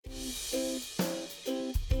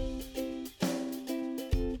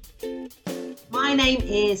my name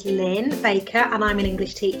is Lynn Baker and I'm an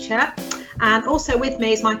English teacher, and also with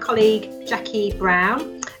me is my colleague Jackie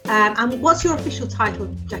Brown. And what's your official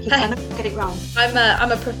title, Jackie? I never get it wrong.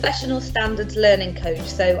 I'm a professional standards learning coach,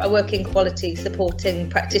 so I work in quality supporting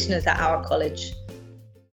practitioners at our college.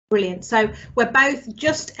 Brilliant. So we're both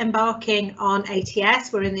just embarking on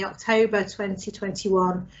ATS. We're in the October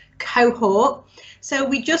 2021 cohort. So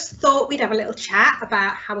we just thought we'd have a little chat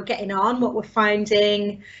about how we're getting on, what we're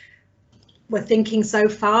finding, we're thinking so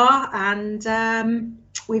far, and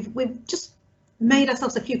we've just made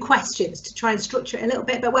ourselves a few questions to try and structure it a little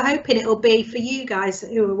bit, but we're hoping it'll be for you guys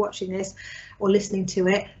who are watching this or listening to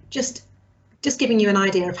it, just giving you an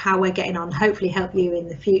idea of how we're getting on, hopefully help you in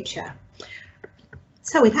the future.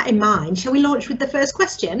 So with that in mind, shall we launch with the first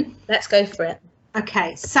question? Let's go for it.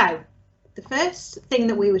 Okay, so the first thing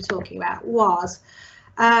that we were talking about was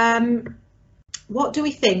what do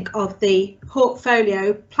we think of the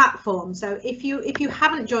portfolio platform? So if you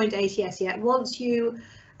haven't joined ATS yet, once you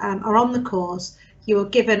are on the course, you are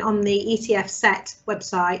given on the ETF set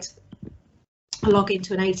website a login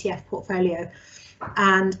to an ATF portfolio,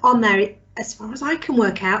 and on there, as far as I can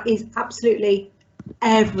work out, is absolutely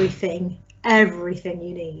everything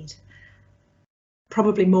you need,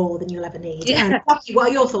 probably more than you'll ever need. Yeah. What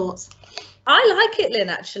are your thoughts? I like it, Lynn,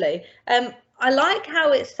 actually. I like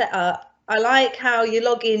how it's set up. I like how you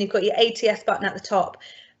log in, you've got your ATS button at the top.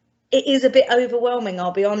 It is a bit overwhelming,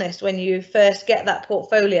 I'll be honest, when you first get that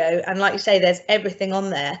portfolio, and like you say, there's everything on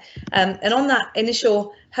there. And on that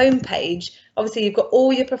initial homepage, obviously you've got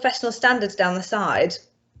all your professional standards down the side,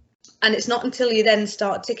 and it's not until you then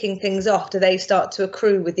start ticking things off do they start to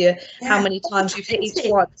accrue with you how many times you've hit each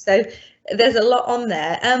one. So there's a lot on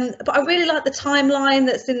there, but I really like the timeline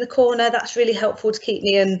that's in the corner. That's really helpful to keep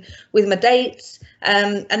me in with my dates,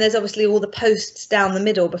 and there's obviously all the posts down the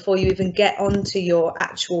middle before you even get onto your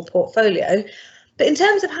actual portfolio. But in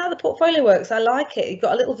terms of how the portfolio works, I like it. You've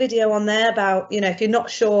got a little video on there about, if you're not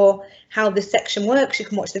sure how this section works, you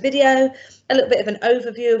can watch the video, a little bit of an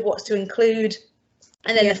overview of what's to include,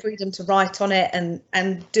 and then the freedom to write on it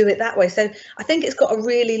and do it that way. So I think it's got a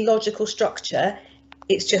really logical structure.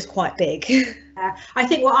 It's just quite big. I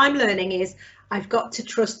think what I'm learning is I've got to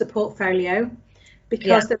trust the portfolio,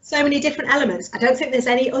 because there's so many different elements. I don't think there's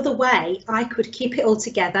any other way I could keep it all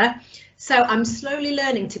together. So I'm slowly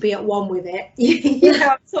learning to be at one with it.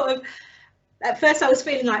 I'm sort of, at first I was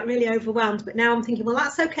feeling like really overwhelmed, but now I'm thinking, well,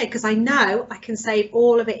 that's okay, because I know I can save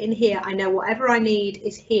all of it in here. I know whatever I need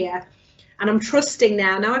is here. And I'm trusting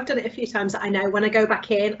now I've done it a few times, that I know when I go back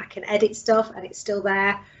in, I can edit stuff and it's still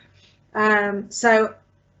there. So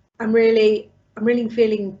I'm really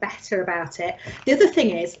feeling better about it. The other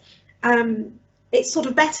thing is, it's sort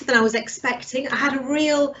of better than I was expecting. I had a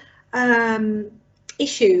real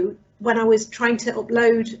issue when I was trying to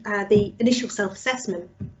upload the initial self-assessment,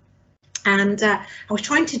 and I was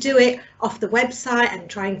trying to do it off the website and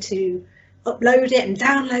trying to upload it and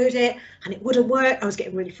download it, and it wouldn't work. I was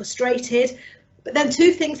getting really frustrated. But then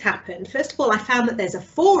two things happened. First of all, I found that there's a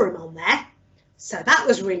forum on there, so that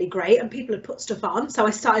was really great, and people had put stuff on, so I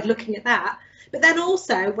started looking at that. But then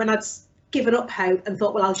also, when I'd given up hope and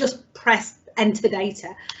thought, well, I'll just press enter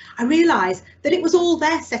data, I realised that it was all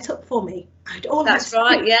there set up for me. That's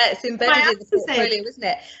right, yeah, it's embedded in the portfolio, isn't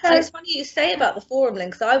it? And it's funny you say about the forum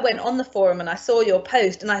link, because I went on the forum and I saw your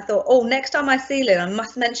post and I thought, oh, next time I see Lynn, I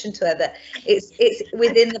must mention to her that it's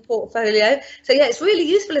within the portfolio. So yeah, it's really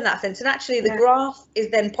useful in that sense, and actually the graph is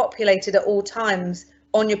then populated at all times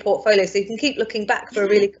on your portfolio, so you can keep looking back for a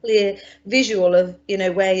really clear visual of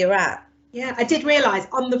where you're at. Yeah, I did realise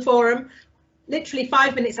on the forum, literally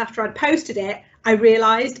 5 minutes after I'd posted it, I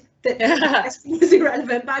realised that it was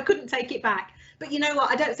irrelevant, but I couldn't take it back. But you know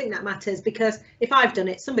what? I don't think that matters, because if I've done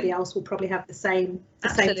it, somebody else will probably have the same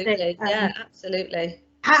thing. Yeah, absolutely.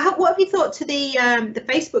 What have you thought to the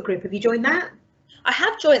Facebook group? Have you joined that? I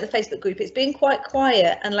have joined the Facebook group. It's been quite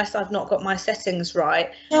quiet unless I've not got my settings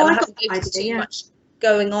right. Oh, I haven't noticed too much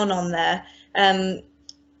going on there.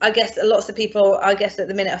 I guess lots of people, at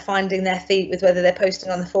the minute, are finding their feet with whether they're posting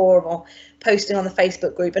on the forum or posting on the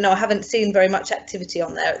Facebook group. And no, I haven't seen very much activity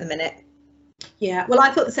on there at the minute. Yeah, well, I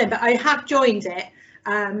thought the same, but I have joined it,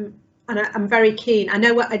 and I'm very keen. I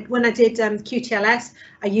know when I did QTLS,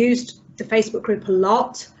 I used the Facebook group a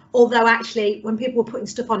lot. Although actually, when people were putting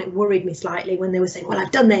stuff on, it worried me slightly when they were saying, well, I've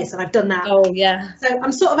done this and I've done that. Oh, yeah. So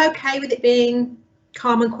I'm sort of okay with it being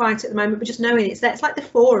calm and quiet at the moment, but just knowing it's there. It's like the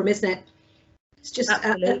forum, isn't it? It's just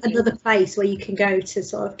another place where you can go to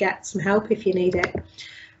sort of get some help if you need it.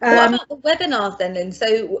 What about the webinars then, Lynn?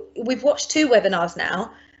 So we've watched 2 webinars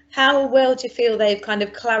now. How well do you feel they've kind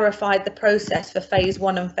of clarified the process for phase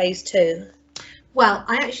 1 and phase 2? Well,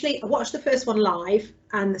 I watched the first one live,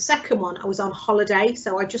 and the second one I was on holiday,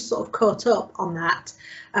 so I just sort of caught up on that.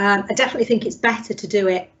 I definitely think it's better to do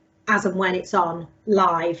it as and when it's on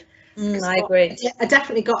live. I agree. I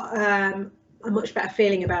definitely got a much better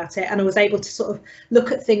feeling about it, and I was able to sort of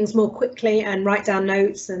look at things more quickly and write down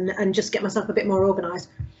notes and just get myself a bit more organised.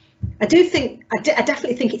 I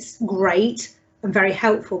definitely think it's great and very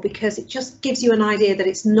helpful, because it just gives you an idea that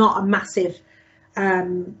it's not a massive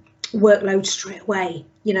workload straight away.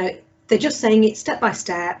 You know, they're just saying it step by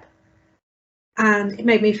step, and it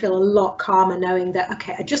made me feel a lot calmer knowing that,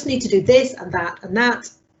 okay, I just need to do this and that and that,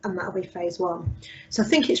 and that'll be phase one. So I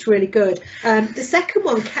think it's really good. The second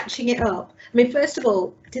one, catching it up, I mean, first of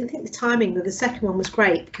all, I didn't think the timing of the second one was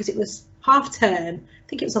great, because it was half term. I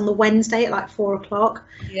think it was on the Wednesday at like 4 o'clock.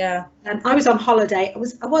 Yeah. And I was on holiday. I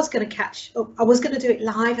was going to catch up. I was going to do it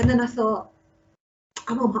live, and then I thought,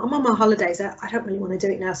 I'm on my holidays. I don't really want to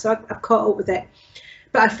do it now. So I've caught up with it.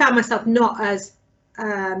 But I found myself not as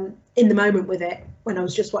in the moment with it when I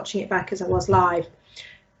was just watching it back as I was live.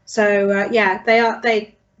 So yeah,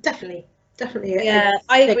 they definitely. Yeah,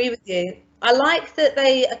 I agree with you. I like that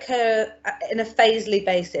they occur in a phasely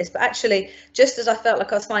basis, but actually, just as I felt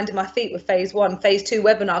like I was finding my feet with phase one, phase two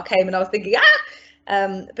webinar came, and I was thinking,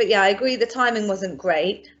 but yeah, I agree the timing wasn't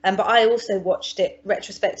great. But I also watched it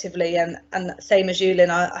retrospectively, and same as you, Lynn,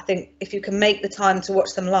 I think if you can make the time to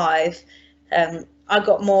watch them live, I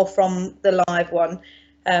got more from the live one.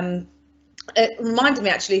 It reminded me,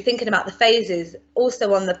 actually, thinking about the phases,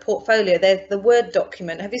 also on the portfolio, there's the Word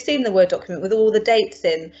document. Have you seen the Word document with all the dates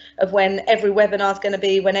in of when every webinar is going to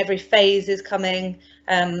be, when every phase is coming?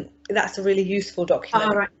 That's a really useful document.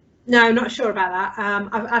 All right. No, not sure about that.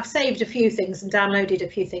 I've saved a few things and downloaded a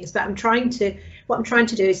few things, but what I'm trying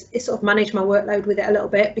to do is sort of manage my workload with it a little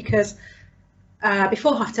bit, because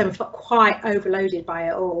before half term I felt quite overloaded by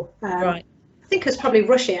it all. Right. I think I was probably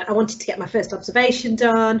rushing it. I wanted to get my first observation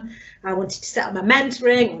done. I wanted to set up my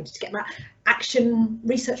mentoring. I wanted to get my action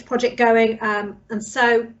research project going. And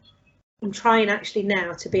so I'm trying actually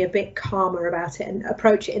now to be a bit calmer about it and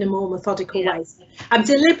approach it in a more methodical way. I'm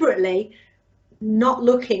deliberately not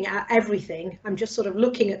looking at everything. I'm just sort of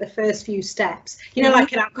looking at the first few steps, you know,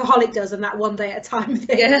 like an alcoholic does, and that one day at a time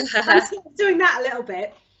thing. Yeah. I'm sort of doing that a little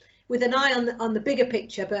bit with an eye on the bigger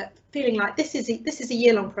picture, but feeling like this is a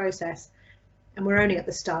year-long process. And we're only at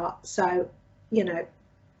the start, so, you know,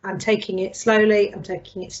 I'm taking it slowly, I'm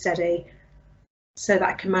taking it steady, so that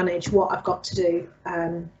I can manage what I've got to do,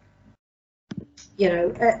 you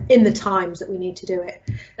know, in the times that we need to do it.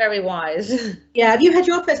 Very wise. Yeah, have you had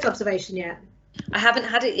your first observation yet? I haven't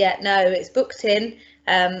had it yet, no. It's booked in,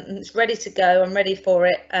 it's ready to go, I'm ready for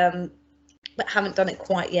it, but haven't done it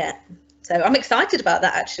quite yet. So I'm excited about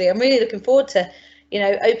that, actually. I'm really looking forward to, you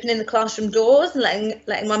know, opening the classroom doors and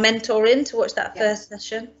letting my mentor in to watch that first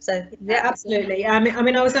session. So yeah, absolutely. I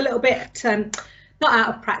mean, I was a little bit not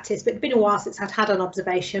out of practice, but it's been a while since I'd had an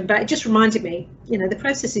observation. But it just reminded me, you know, the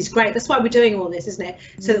process is great. That's why we're doing all this, isn't it?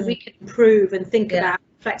 So that we can improve and think about,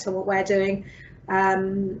 reflect on what we're doing.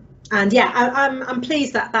 And yeah, I'm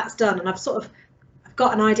pleased that that's done, and I've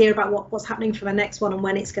got an idea about what's happening for the next one and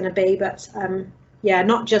when it's going to be. But yeah,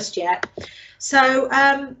 not just yet. So.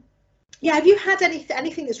 Yeah, have you had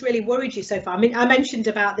anything that's really worried you so far? I mean, I mentioned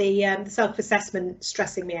about the self-assessment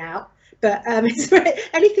stressing me out, but is there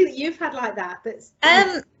anything that you've had like that? That's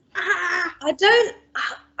I don't.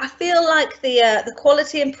 I feel like the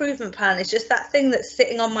quality improvement plan is just that thing that's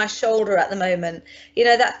sitting on my shoulder at the moment. You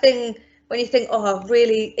know, that thing when you think, oh,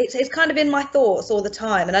 really, it's kind of in my thoughts all the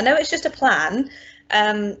time, and I know it's just a plan,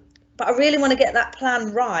 but I really want to get that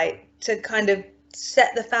plan right to kind of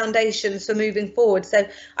set the foundations for moving forward. So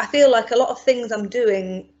I feel like a lot of things I'm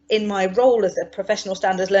doing in my role as a professional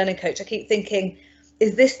standards learning coach, I keep thinking,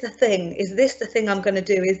 is this the thing? Is this the thing I'm going to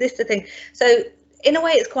do? Is this the thing? So in a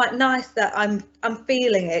way, it's quite nice that I'm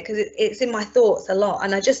feeling it, because it's in my thoughts a lot,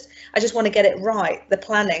 and I just want to get it right, the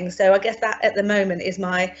planning. So I guess that at the moment is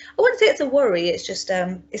I wouldn't say it's a worry, it's just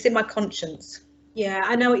it's in my conscience. Yeah,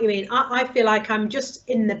 I know what you mean. I feel like I'm just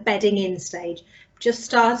in the bedding in stage, just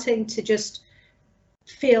starting to just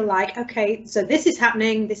feel like, okay, so this is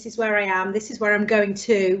happening, this is where I am, this is where I'm going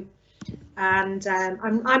to, and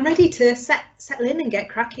I'm ready to settle in and get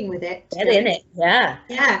cracking with it. Get in it, yeah.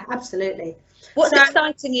 Yeah, absolutely. What's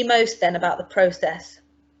exciting you most then about the process?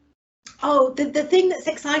 Oh, the thing that's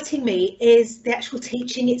exciting me is the actual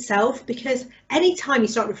teaching itself, because anytime you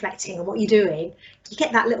start reflecting on what you're doing, you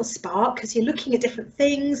get that little spark, because you're looking at different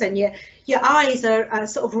things, and your eyes are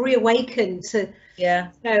sort of reawakened to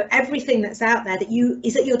everything that's out there that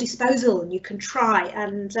is at your disposal and you can try.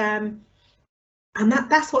 And And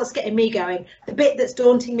that's what's getting me going. The bit that's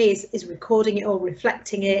daunting me is recording it all,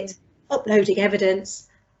 reflecting it, uploading evidence.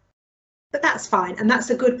 But that's fine. And that's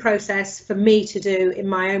a good process for me to do in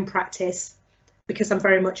my own practice, because I'm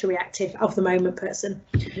very much a reactive of the moment person.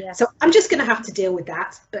 Yeah. So I'm just going to have to deal with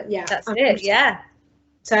that. But yeah, that's it. Yeah.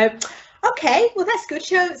 So, okay, well, that's good.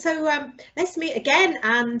 So let's meet again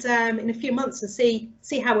and in a few months and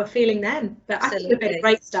see how we're feeling then. But Absolutely. I think we've made a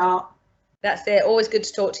great start. That's it. Always good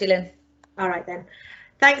to talk to you, Lynn. All right then.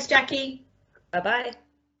 Thanks, Jackie. Bye-bye.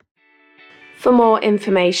 For more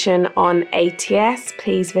information on ATS,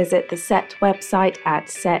 please visit the SET website at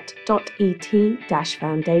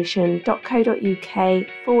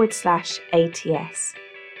set.et-foundation.co.uk/ATS.